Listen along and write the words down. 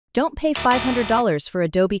Don't pay $500 for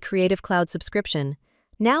Adobe Creative Cloud subscription.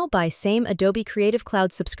 Now buy same Adobe Creative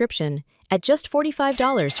Cloud subscription at just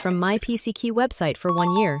 $45 from MyPCKey website for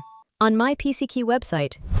 1 year. On MyPCKey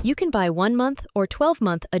website, you can buy 1 month or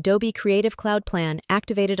 12-month Adobe Creative Cloud plan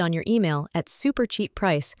activated on your email at super cheap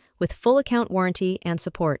price with full account warranty and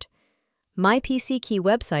support. MyPCKey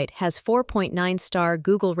website has 4.9-star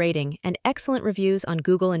Google rating and excellent reviews on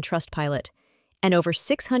Google and Trustpilot, and over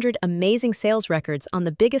 600 amazing sales records on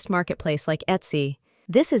the biggest marketplace like Etsy.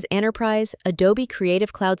 This is Enterprise Adobe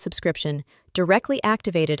Creative Cloud subscription directly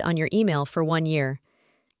activated on your email for 1 year.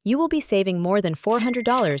 You will be saving more than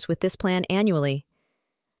 $400 with this plan annually.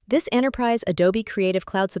 This Enterprise Adobe Creative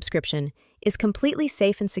Cloud subscription is completely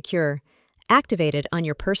safe and secure, activated on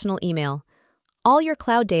your personal email. All your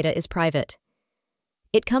cloud data is private.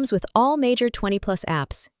 It comes with all major 20+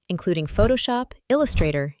 apps, including Photoshop,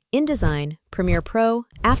 Illustrator, InDesign, Premiere Pro,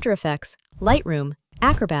 After Effects, Lightroom,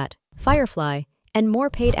 Acrobat, Firefly, and more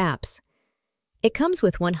paid apps. It comes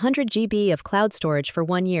with 100 GB of cloud storage for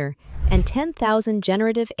 1 year and 10,000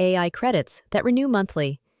 generative AI credits that renew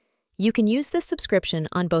monthly. You can use this subscription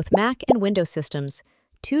on both Mac and Windows systems,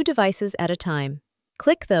 2 devices at a time.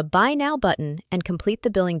 Click the Buy Now button and complete the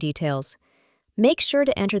billing details. Make sure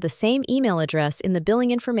to enter the same email address in the billing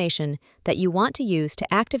information that you want to use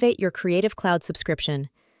to activate your Creative Cloud subscription.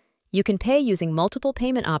 You can pay using multiple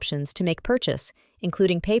payment options to make purchase,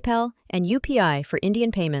 including PayPal and UPI for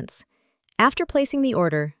Indian payments. After placing the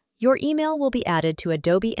order, your email will be added to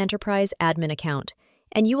Adobe Enterprise Admin account,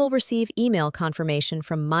 and you will receive email confirmation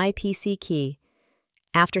from MyPCKey.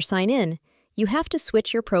 After sign in, you have to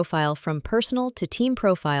switch your profile from personal to team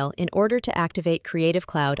profile in order to activate Creative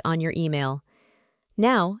Cloud on your email.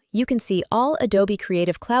 Now, you can see all Adobe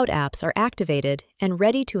Creative Cloud apps are activated and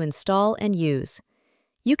ready to install and use.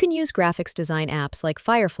 You can use graphics design apps like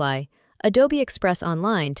Firefly, Adobe Express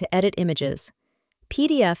Online to edit images.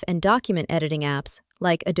 PDF and document editing apps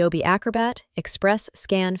like Adobe Acrobat, Express,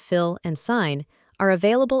 Scan, Fill, and Sign are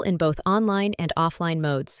available in both online and offline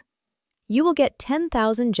modes. You will get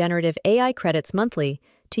 10,000 generative AI credits monthly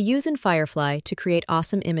to use in Firefly to create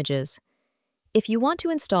awesome images. If you want to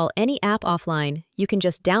install any app offline, you can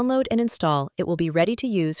just download and install. It will be ready to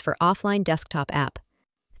use for offline desktop app.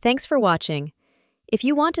 Thanks for watching. If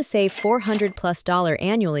you want to save $400+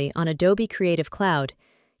 annually on Adobe Creative Cloud,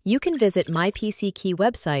 you can visit MyPCKey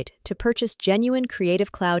website to purchase genuine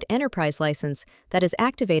Creative Cloud Enterprise license that is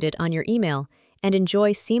activated on your email and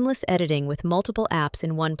enjoy seamless editing with multiple apps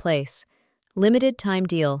in one place. Limited time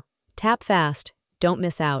deal. Tap fast. Don't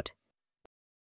miss out.